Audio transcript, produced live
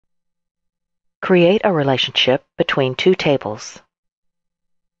Create a relationship between two tables.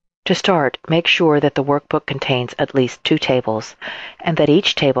 To start, make sure that the workbook contains at least two tables, and that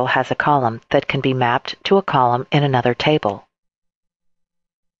each table has a column that can be mapped to a column in another table.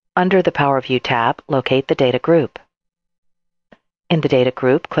 Under the PowerView tab, locate the data group. In the data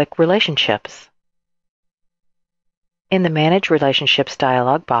group, click Relationships. In the Manage Relationships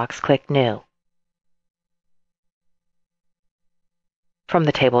dialog box, click New. From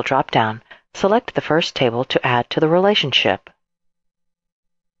the Table drop-down, select the first table to add to the relationship.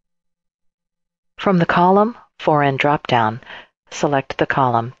 From the Column FORN drop-down, select the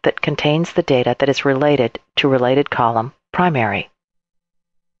column that contains the data that is related to related column Primary.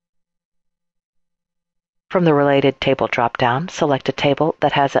 From the Related Table drop-down, select a table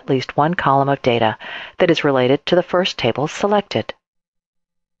that has at least one column of data that is related to the first table selected.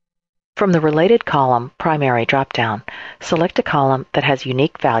 From the Related Column Primary drop-down, select a column that has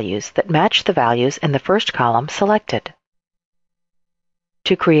unique values that match the values in the first column selected.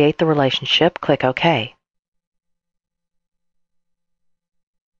 To create the relationship, click OK.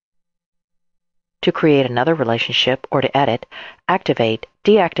 To create another relationship or to edit, activate,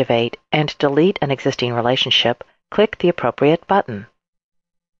 deactivate, and delete an existing relationship, click the appropriate button.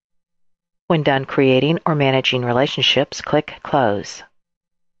 When done creating or managing relationships, click Close.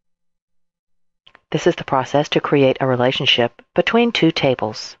 This is the process to create a relationship between two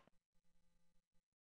tables.